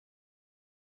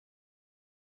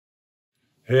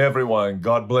Hey everyone,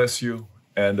 God bless you,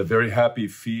 and a very happy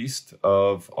feast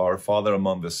of our Father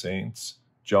among the Saints,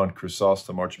 John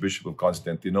Chrysostom, Archbishop of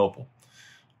Constantinople.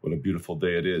 What a beautiful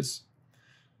day it is.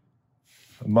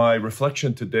 My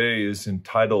reflection today is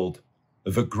entitled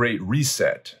The Great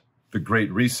Reset. The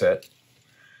Great Reset.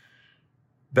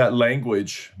 That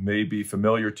language may be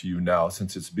familiar to you now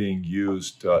since it's being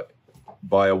used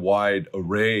by a wide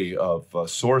array of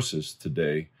sources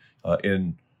today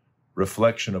in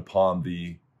reflection upon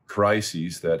the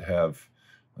crises that have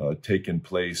taken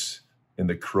place in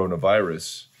the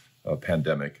coronavirus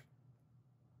pandemic.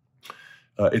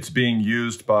 It's being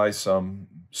used by some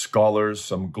scholars,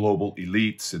 some global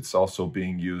elites. It's also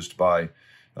being used by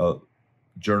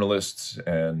journalists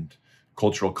and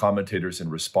cultural commentators in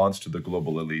response to the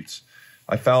global elites.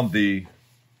 I found the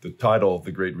title,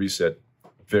 The Great Reset,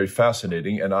 very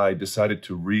fascinating, and I decided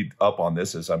to read up on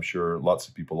this, as I'm sure lots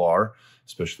of people are,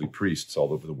 especially priests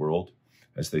all over the world,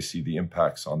 as they see the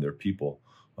impacts on their people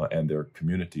and their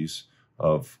communities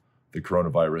of the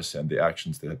coronavirus and the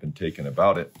actions that have been taken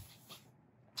about it.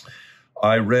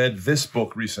 I read this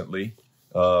book recently.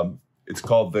 It's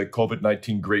called The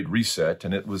COVID-19 Great Reset,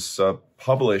 and it was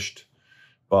published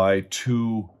by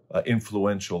two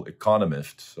influential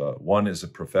economists. One is a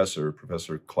professor,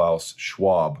 Professor Klaus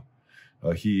Schwab.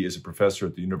 He is a professor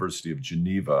at the University of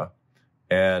Geneva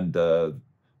and the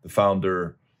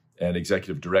founder and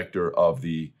executive director of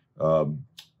the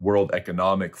World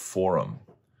Economic Forum.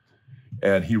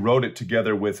 And he wrote it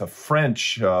together with a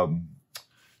French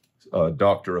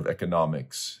doctor of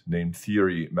economics named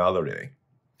Thierry Mallaré.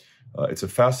 It's a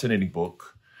fascinating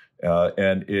book,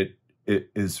 and it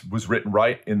was written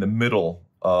right in the middle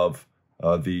of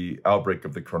the outbreak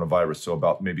of the coronavirus, so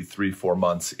about maybe 3-4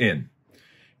 months in.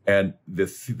 And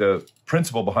the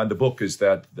principle behind the book is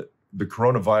that the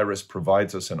coronavirus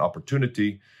provides us an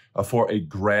opportunity for a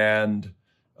grand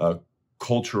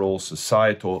cultural,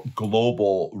 societal,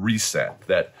 global reset.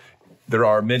 That there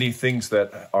are many things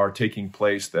that are taking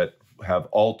place that have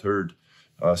altered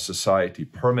society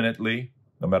permanently,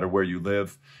 no matter where you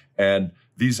live. And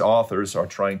these authors are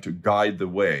trying to guide the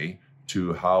way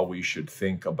to how we should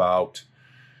think about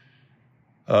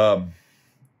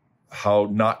how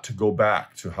not to go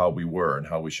back to how we were and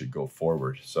how we should go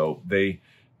forward. So they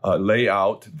lay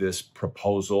out this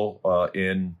proposal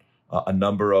in a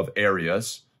number of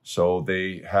areas. So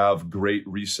they have Great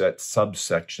Reset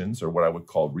subsections, or what I would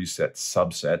call reset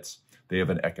subsets. They have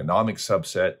an economic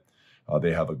subset.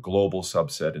 They have a global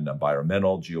subset, an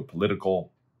environmental, geopolitical,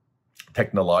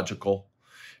 technological.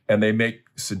 And they make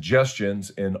suggestions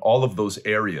in all of those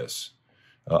areas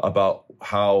about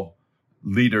how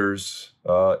leaders,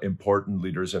 important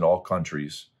leaders in all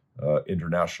countries,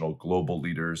 international, global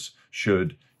leaders,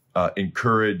 should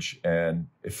encourage and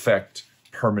effect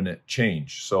permanent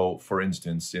change. So, for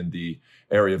instance, in the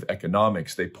area of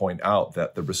economics, they point out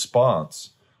that the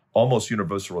response, almost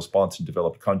universal response in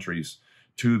developed countries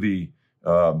to the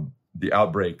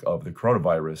outbreak of the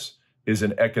coronavirus, is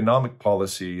an economic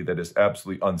policy that is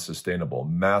absolutely unsustainable.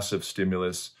 Massive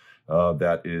stimulus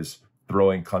that is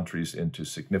throwing countries into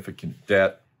significant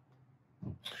debt,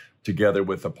 together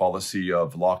with a policy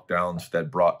of lockdowns that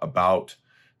brought about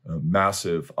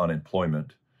massive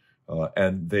unemployment.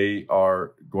 And they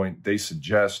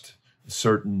suggest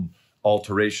certain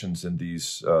alterations in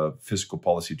these fiscal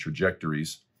policy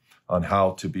trajectories on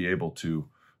how to be able to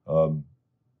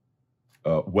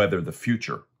weather the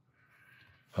future.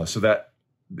 So that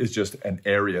is just an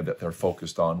area that they're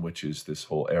focused on, which is this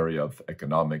whole area of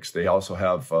economics. They also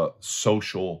have a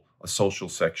social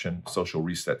section, social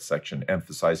reset section,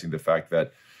 emphasizing the fact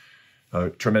that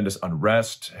tremendous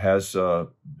unrest has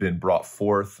been brought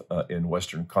forth in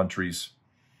Western countries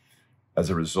as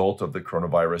a result of the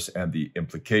coronavirus and the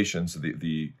implications,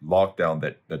 the lockdown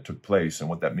that took place and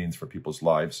what that means for people's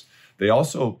lives. They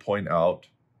also point out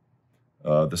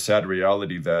the sad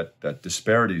reality that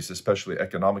disparities, especially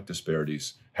economic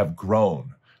disparities, have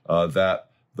grown, that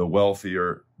the wealthy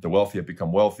have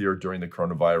become wealthier during the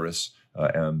coronavirus,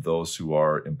 and those who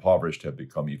are impoverished have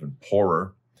become even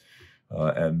poorer.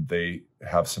 And they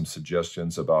have some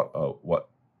suggestions about what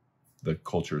the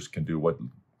cultures can do, what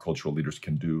cultural leaders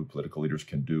can do, political leaders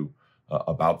can do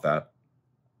about that.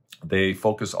 They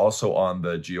focus also on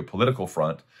the geopolitical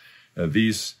front.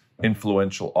 These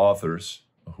influential authors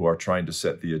who are trying to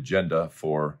set the agenda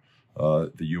for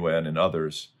the UN and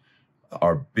others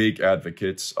are big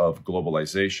advocates of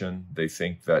globalization. They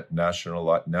think that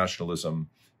nationalism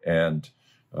and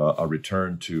a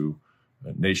return to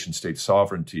nation-state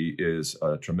sovereignty is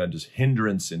a tremendous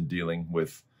hindrance in dealing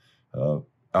with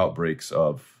outbreaks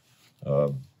of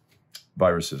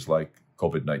viruses like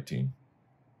COVID-19.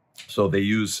 So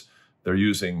they're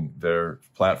using their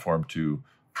platform to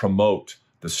promote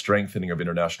the strengthening of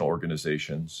international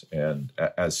organizations and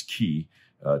as key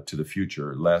to the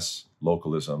future, less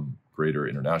localism, greater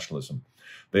internationalism.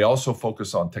 They also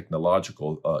focus on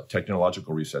technological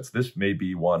resets. This may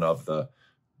be one of the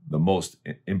most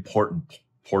important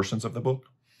portions of the book,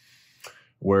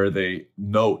 where they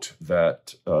note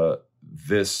that the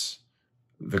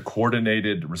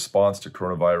coordinated response to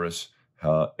coronavirus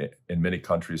in many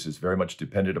countries is very much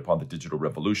dependent upon the digital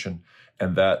revolution,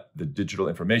 and that the digital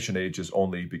information age is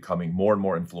only becoming more and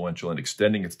more influential and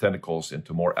extending its tentacles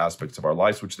into more aspects of our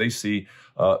lives, which they see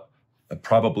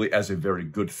probably as a very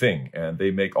good thing. And they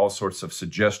make all sorts of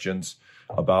suggestions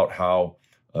about how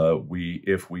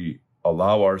if we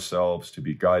allow ourselves to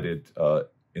be guided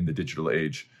in the digital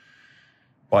age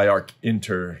by our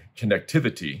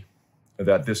interconnectivity,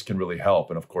 that this can really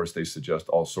help. And of course, they suggest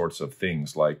all sorts of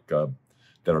things like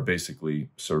that are basically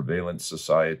surveillance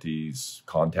societies,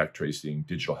 contact tracing,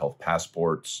 digital health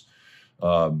passports,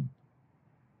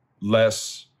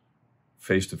 less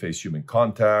face-to-face human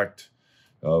contact,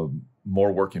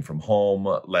 more working from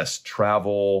home, less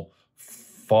travel,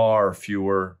 far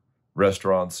fewer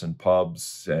restaurants and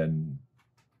pubs and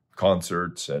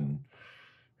concerts and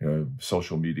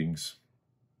social meetings,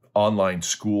 online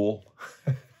school.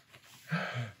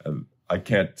 I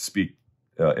can't speak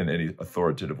in any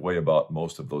authoritative way about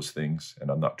most of those things, and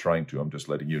I'm not trying to. I'm just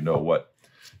letting you know what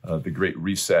the Great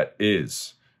Reset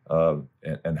is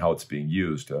and how it's being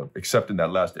used. Except in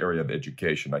that last area of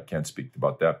education, I can't speak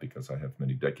about that because I have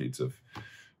many decades of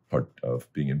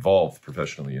being involved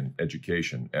professionally in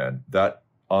education, and that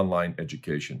online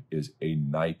education is a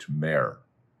nightmare,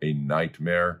 and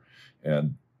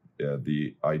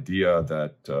the idea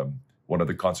that one of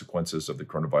the consequences of the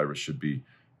coronavirus should be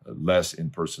less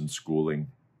in-person schooling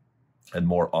and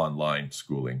more online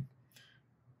schooling.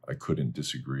 I couldn't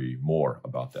disagree more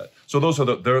about that. So those are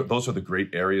the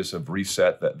great areas of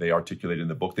reset that they articulate in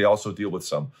the book. They also deal with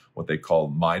some what they call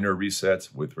minor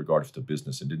resets with regards to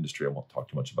business and industry. I won't talk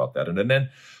too much about that. And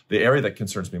then the area that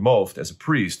concerns me most as a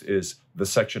priest is the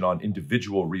section on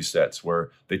individual resets, where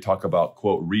they talk about,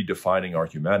 quote, redefining our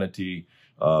humanity.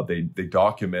 They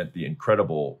document the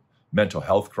incredible mental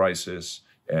health crisis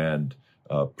and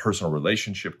personal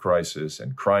relationship crisis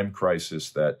and crime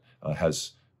crisis that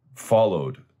has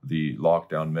followed the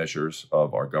lockdown measures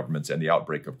of our governments and the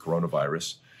outbreak of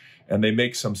coronavirus. And they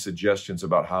make some suggestions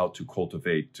about how to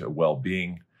cultivate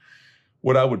well-being.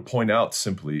 What I would point out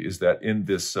simply is that in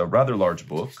this rather large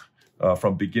book,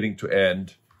 from beginning to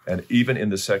end, and even in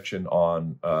the section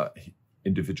on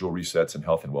individual resets and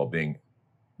health and well-being,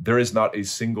 there is not a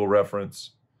single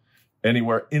reference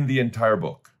anywhere in the entire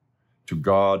book to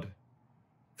God,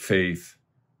 faith,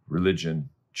 religion,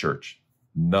 church.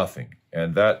 Nothing.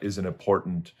 And that is an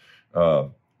important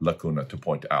lacuna to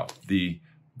point out. The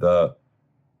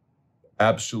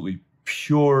absolutely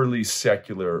purely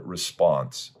secular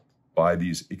response by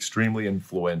these extremely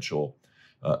influential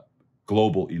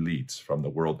global elites from the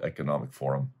World Economic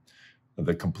Forum,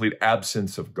 the complete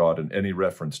absence of God and any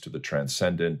reference to the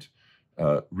transcendent,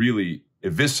 really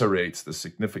eviscerates the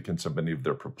significance of many of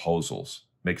their proposals,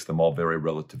 makes them all very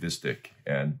relativistic.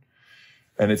 And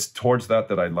it's towards that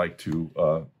I'd like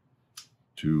to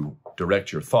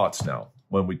direct your thoughts now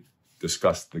when we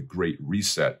discuss the Great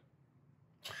Reset.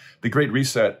 The Great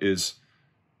Reset is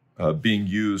being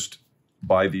used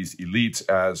by these elites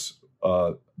as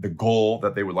the goal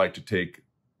that they would like to take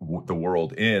the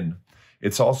world in.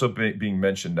 It's also being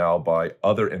mentioned now by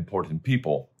other important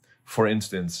people. For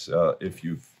instance, if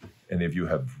any of you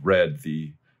have read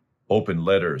the open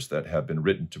letters that have been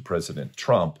written to President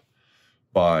Trump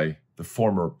by the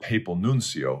former papal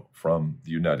nuncio from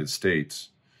the United States,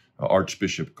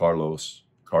 Archbishop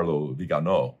Carlo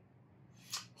Vigano,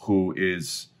 who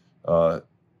is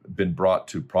been brought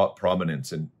to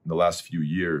prominence in the last few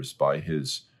years by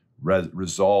his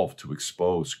resolve to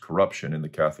expose corruption in the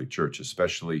Catholic Church,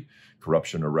 especially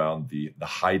corruption around the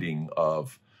hiding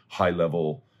of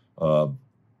high-level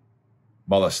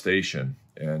molestation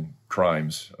and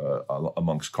crimes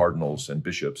amongst cardinals and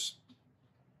bishops.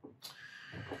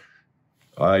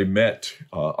 I met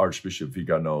Archbishop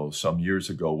Vigano some years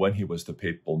ago when he was the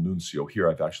papal nuncio here.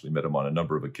 I've actually met him on a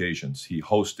number of occasions. He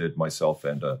hosted myself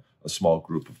and a small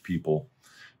group of people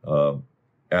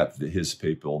at his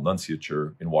papal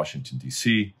nunciature in Washington,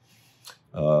 D.C.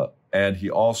 And he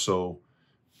also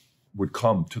would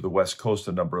come to the West Coast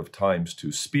a number of times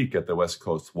to speak at the West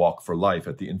Coast Walk for Life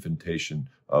at the invitation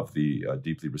of the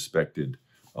deeply respected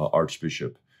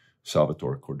Archbishop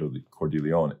Salvatore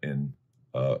Cordileone in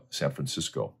San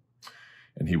Francisco.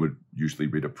 And he would usually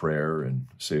read a prayer and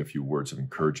say a few words of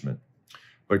encouragement.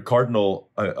 But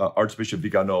Archbishop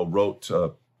Vigano wrote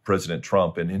President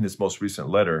Trump, and in his most recent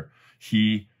letter,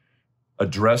 he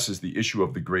addresses the issue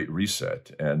of the Great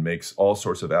Reset and makes all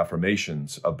sorts of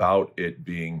affirmations about it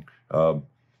being a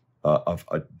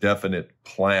definite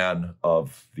plan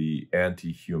of the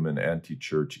anti-human,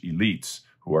 anti-church elites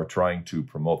who are trying to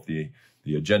promote the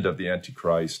agenda of the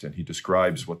Antichrist, and he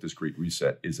describes what this Great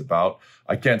Reset is about.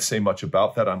 I can't say much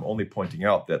about that. I'm only pointing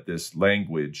out that this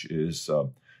language is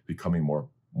becoming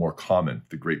more common,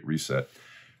 the Great Reset.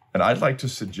 And I'd like to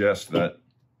suggest that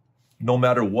no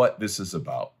matter what this is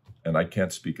about, and I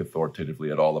can't speak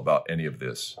authoritatively at all about any of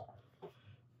this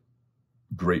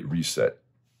Great Reset,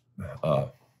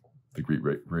 the Great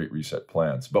Reset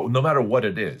plans. But no matter what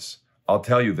it is, I'll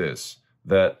tell you this,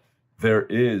 that there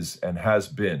is and has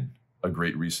been a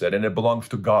Great Reset, and it belongs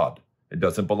to God. It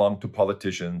doesn't belong to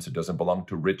politicians. It doesn't belong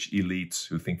to rich elites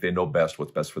who think they know best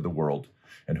what's best for the world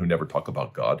and who never talk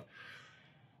about God.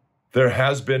 There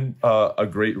has been a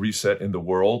Great Reset in the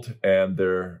world, and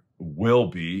there will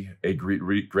be a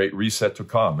Great Reset to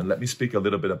come. And let me speak a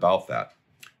little bit about that.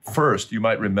 First, you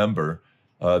might remember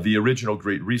the original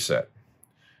Great Reset.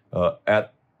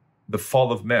 At the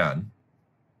fall of man,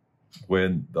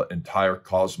 when the entire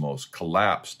cosmos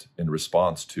collapsed in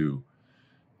response to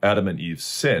Adam and Eve's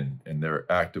sin and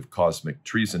their act of cosmic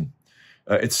treason,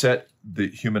 it set the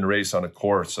human race on a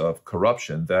course of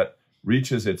corruption that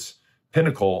reaches its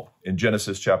pinnacle in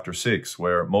Genesis chapter 6,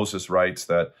 where Moses writes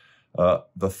that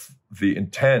the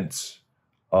intents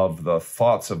of the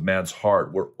thoughts of man's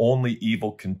heart were only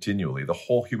evil continually. The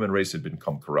whole human race had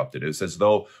become corrupted. It's as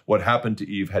though what happened to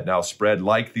Eve had now spread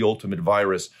like the ultimate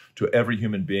virus to every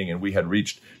human being, and we had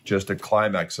reached just a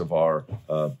climax of our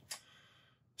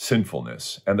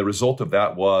sinfulness. And the result of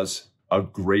that was a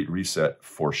Great Reset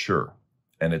for sure.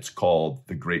 And it's called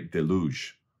the Great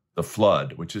Deluge, the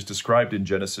flood, which is described in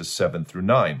Genesis 7 through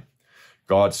 9.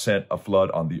 God sent a flood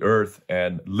on the earth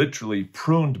and literally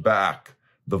pruned back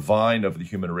the vine of the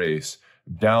human race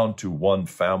down to one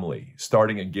family,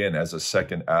 starting again as a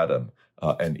second Adam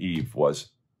and Eve was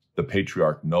the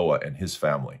patriarch Noah and his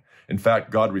family. In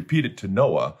fact, God repeated to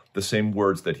Noah the same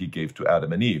words that he gave to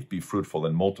Adam and Eve: be fruitful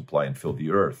and multiply and fill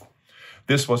the earth.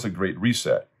 This was a Great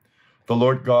Reset. The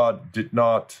Lord God did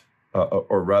not,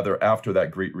 or rather after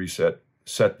that Great Reset,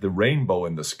 set the rainbow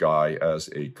in the sky as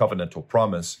a covenantal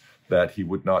promise that he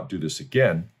would not do this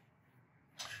again,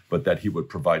 but that he would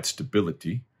provide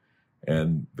stability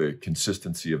and the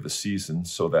consistency of the seasons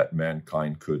so that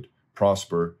mankind could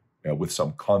prosper with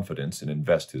some confidence and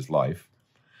invest his life.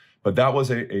 But that was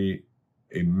a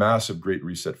massive Great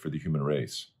Reset for the human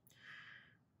race.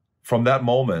 From that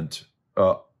moment,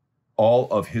 all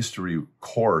of history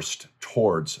coursed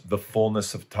towards the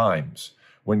fullness of times,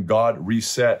 when God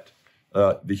reset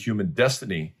the human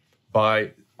destiny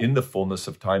by, in the fullness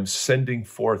of time, sending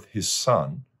forth his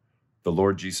Son, the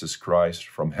Lord Jesus Christ,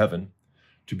 from heaven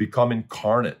to become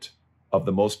incarnate of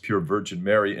the most pure Virgin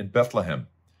Mary in Bethlehem.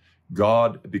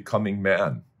 God becoming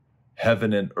man,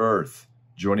 heaven and earth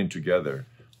joining together,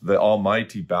 the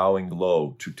Almighty bowing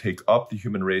low to take up the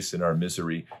human race in our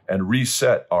misery and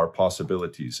reset our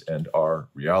possibilities and our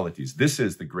realities. This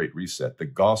is the Great Reset, the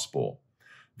gospel,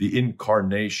 the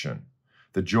incarnation,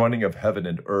 the joining of heaven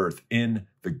and earth in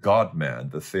the God-man,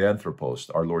 the Theanthropos,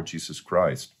 our Lord Jesus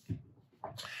Christ.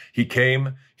 He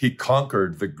came, he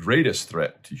conquered the greatest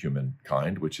threat to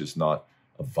humankind, which is not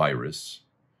a virus.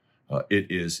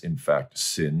 It is, in fact,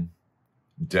 sin,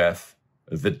 death,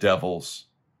 the devils,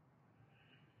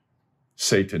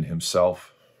 Satan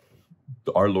himself.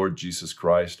 Our Lord Jesus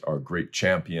Christ, our great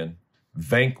champion,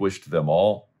 vanquished them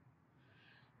all,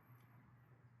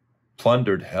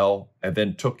 plundered hell, and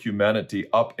then took humanity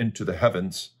up into the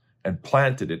heavens and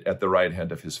planted it at the right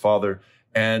hand of his Father,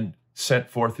 and sent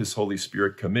forth his Holy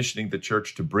Spirit, commissioning the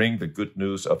church to bring the good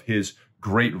news of his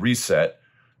Great Reset,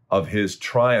 of his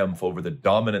triumph over the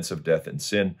dominance of death and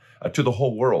sin to the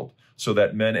whole world, so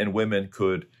that men and women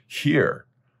could hear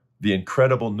the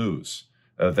incredible news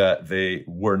that they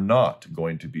were not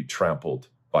going to be trampled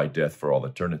by death for all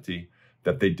eternity,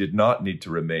 that they did not need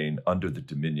to remain under the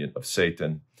dominion of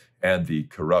Satan and the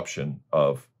corruption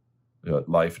of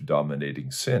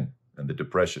life-dominating sin and the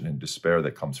depression and despair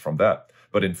that comes from that.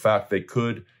 But in fact, they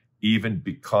could even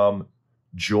become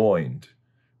joined,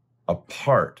 a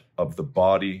part of the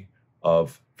body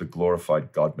of the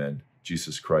glorified God-man,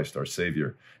 Jesus Christ, our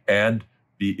Savior, and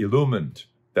be illumined,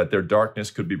 that their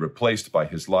darkness could be replaced by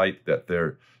his light, that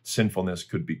their sinfulness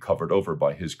could be covered over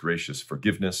by his gracious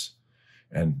forgiveness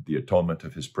and the atonement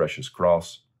of his precious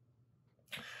cross.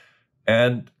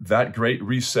 And that Great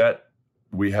Reset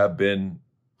we have been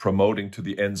promoting to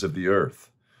the ends of the earth.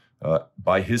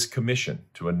 by his commission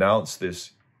to announce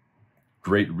this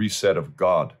great reset of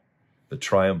God, the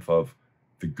triumph of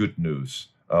the good news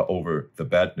over the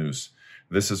bad news.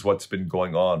 This is what's been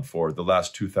going on for the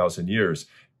last 2,000 years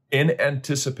in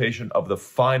anticipation of the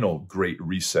final great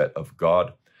reset of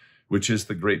God, which is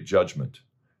the great judgment.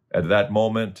 At that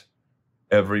moment,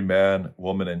 every man,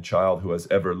 woman, and child who has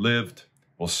ever lived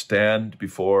will stand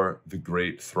before the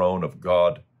great throne of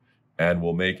God and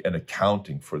will make an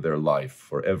accounting for their life,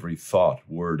 for every thought,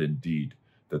 word, and deed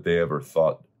that they ever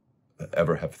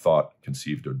have thought,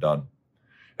 conceived, or done.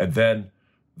 And then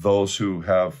those who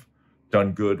have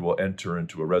done good will enter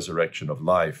into a resurrection of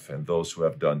life, and those who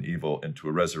have done evil into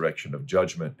a resurrection of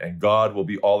judgment. And God will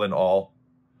be all in all,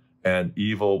 and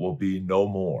evil will be no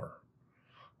more.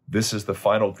 This is the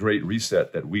final great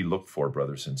reset that we look for,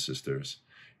 brothers and sisters.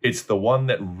 It's the one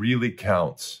that really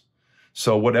counts.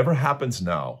 So whatever happens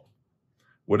now,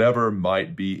 whatever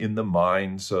might be in the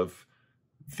minds of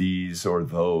these or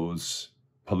those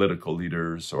political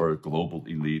leaders or global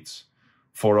elites,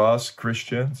 for us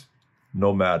Christians,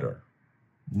 no matter.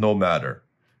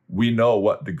 We know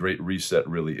what the great reset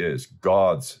really is,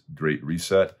 God's great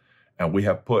reset, and we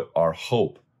have put our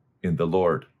hope in the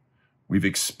Lord. We've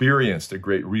experienced a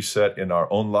great reset in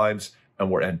our own lives, and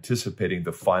we're anticipating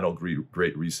the final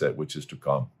great reset which is to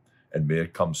come. And may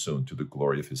it come soon to the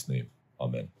glory of his name.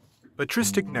 Amen.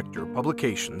 Patristic Nectar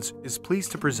Publications is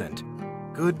pleased to present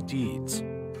Good Deeds,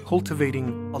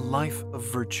 Cultivating a Life of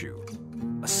Virtue,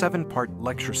 a 7-part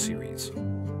lecture series.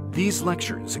 These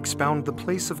lectures expound the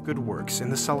place of good works in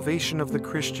the salvation of the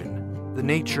Christian, the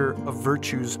nature of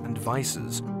virtues and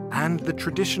vices, and the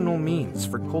traditional means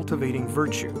for cultivating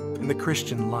virtue in the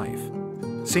Christian life.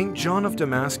 St. John of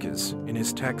Damascus, in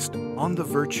his text On the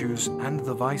Virtues and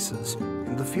the Vices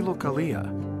in the Filioque,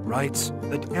 writes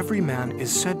that every man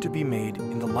is said to be made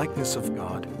in the likeness of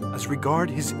God as regard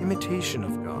his imitation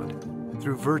of God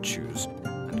through virtues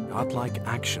and godlike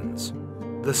actions.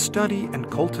 The study and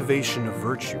cultivation of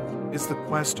virtue is the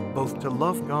quest both to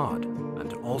love God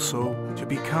and also to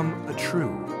become a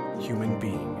true human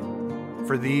being.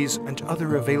 For these and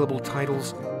other available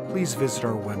titles, please visit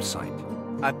our website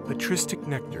at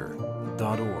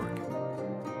patristicnectar.org.